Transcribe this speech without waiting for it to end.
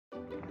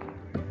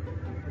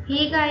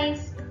Hey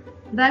guys,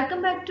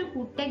 welcome back to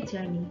FoodTech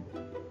Journey.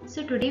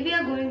 So today we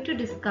are going to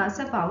discuss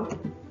about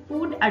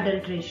food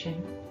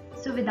adulteration.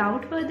 So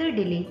without further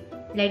delay,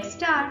 let's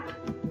start.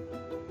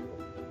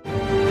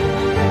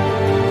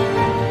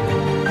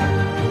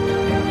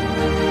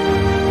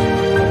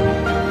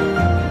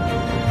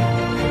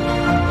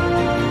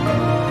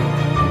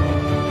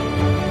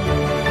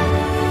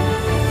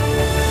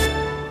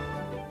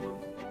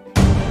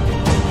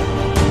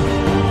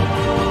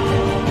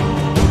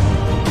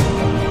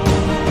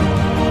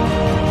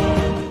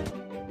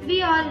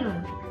 We all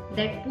know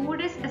that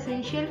food is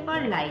essential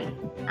for life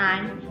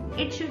and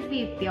it should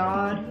be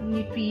pure,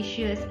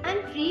 nutritious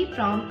and free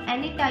from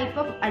any type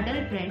of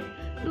adulterant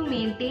to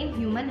maintain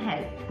human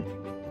health.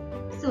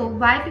 So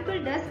why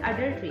people does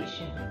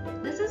adulteration?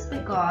 This is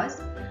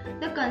because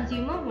the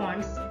consumer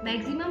wants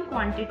maximum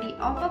quantity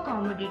of a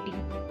commodity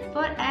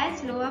for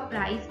as low a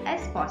price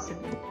as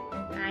possible,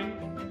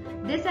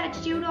 and this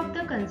attitude of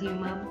the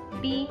consumer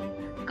being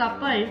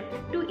coupled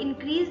to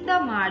increase the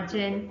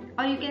margin,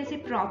 or you can say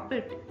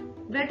profit,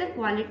 where the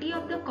quality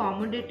of the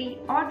commodity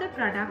or the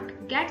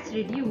product gets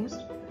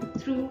reduced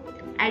through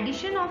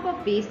addition of a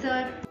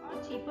baser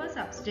or cheaper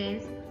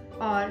substance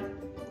or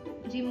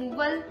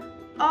removal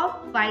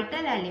of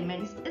vital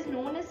elements is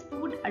known as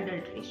food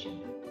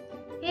adulteration.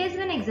 Here's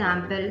an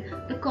example.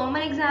 The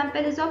common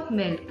example is of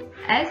milk,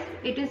 as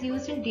it is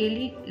used in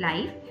daily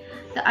life.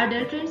 The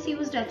adulterants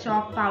used are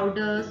chalk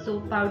powder,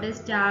 soap powder,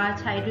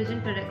 starch,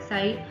 hydrogen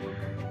peroxide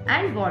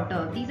and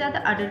water. These are the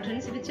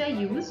adulterants which are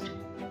used,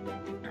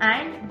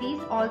 and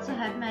these also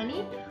have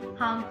many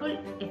harmful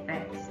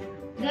effects.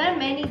 There are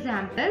many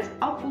examples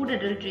of food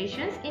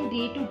adulterations in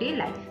day-to-day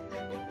life.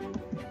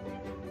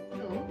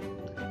 So,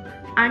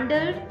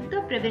 under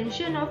the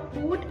Prevention of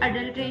Food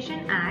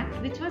Adulteration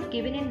Act, which was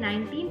given in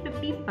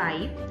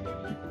 1955,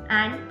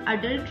 an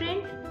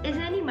adulterant is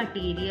any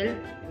material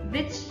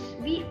which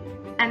we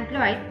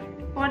employ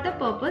for the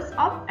purpose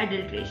of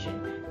adulteration,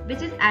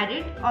 which is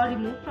added or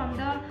removed from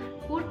the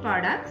food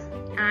products,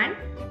 and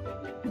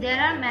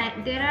there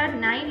are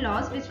 9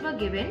 laws which were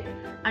given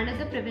under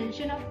the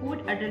Prevention of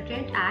Food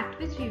Adulterant Act,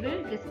 which we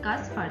will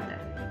discuss further.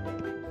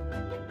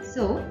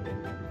 So,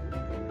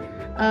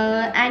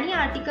 any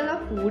article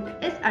of food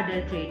is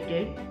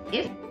adulterated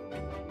if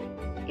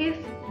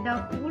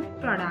the food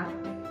product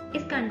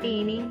is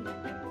containing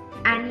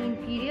any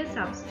inferior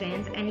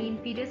substance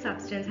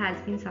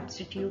has been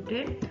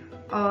substituted,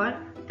 or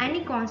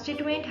any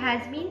constituent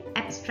has been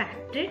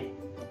abstracted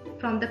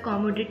from the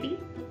commodity.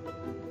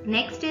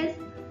 Next is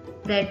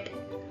that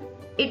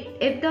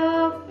if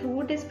the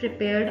food is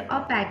prepared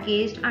or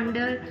packaged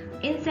under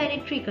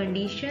unsanitary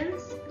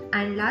conditions,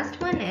 and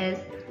last one is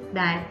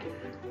that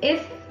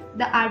if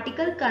the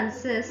article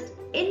consists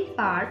in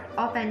part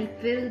of any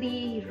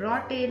filthy,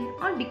 rotten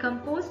or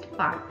decomposed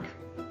part.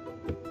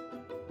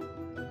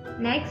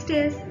 Next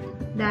is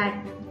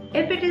that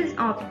if it is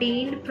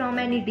obtained from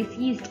any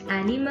deceased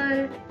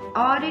animal,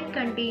 or it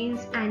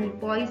contains any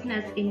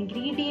poisonous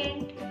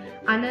ingredient.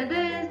 Another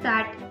is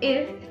that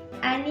if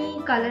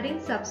any coloring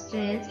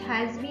substance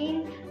has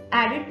been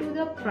added to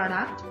the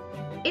product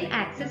in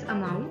excess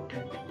amount,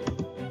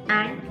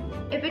 and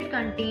if it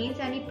contains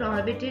any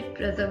prohibited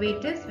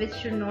preservatives which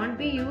should not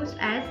be used,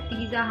 as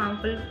these are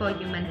harmful for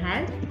human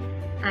health.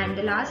 And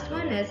the last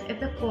one is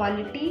if the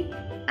quality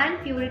and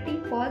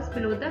purity falls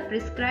below the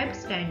prescribed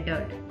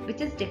standard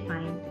which is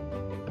defined.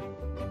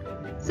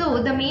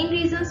 So the main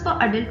reasons for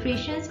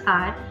adulterations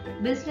are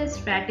business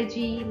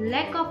strategy,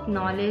 lack of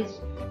knowledge,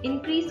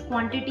 increased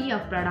quantity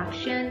of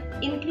production,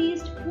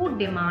 increased food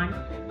demand,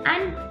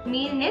 and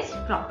main is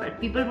profit.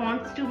 People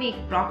want to make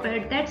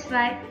profit. That's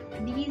why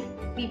these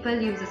people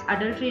uses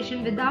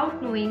adulteration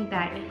without knowing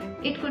that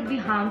it could be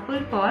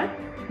harmful for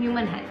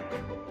human health.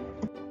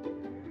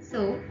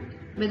 So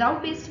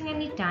without wasting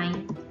any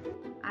time,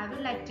 I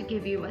would like to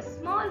give you a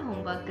small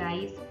homework,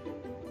 guys.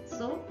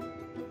 So,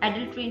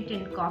 adulterant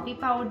in coffee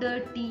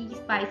powder, tea,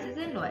 spices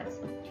and oils.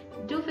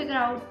 Do figure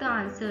out the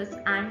answers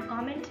and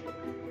comment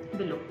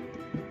below.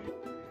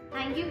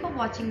 Thank you for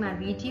watching my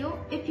video.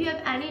 If you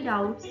have any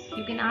doubts,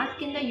 you can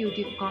ask in the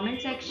YouTube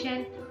comment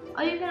section,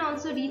 or you can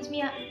also reach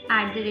me at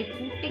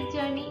 @FoodTech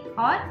Journey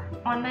or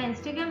on my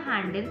Instagram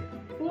handle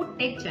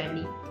FoodTech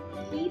Journey.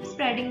 Keep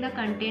spreading the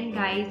content,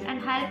 guys,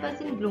 and help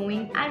us in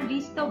growing and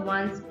reach the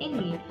ones in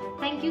need.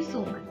 Thank you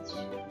so much.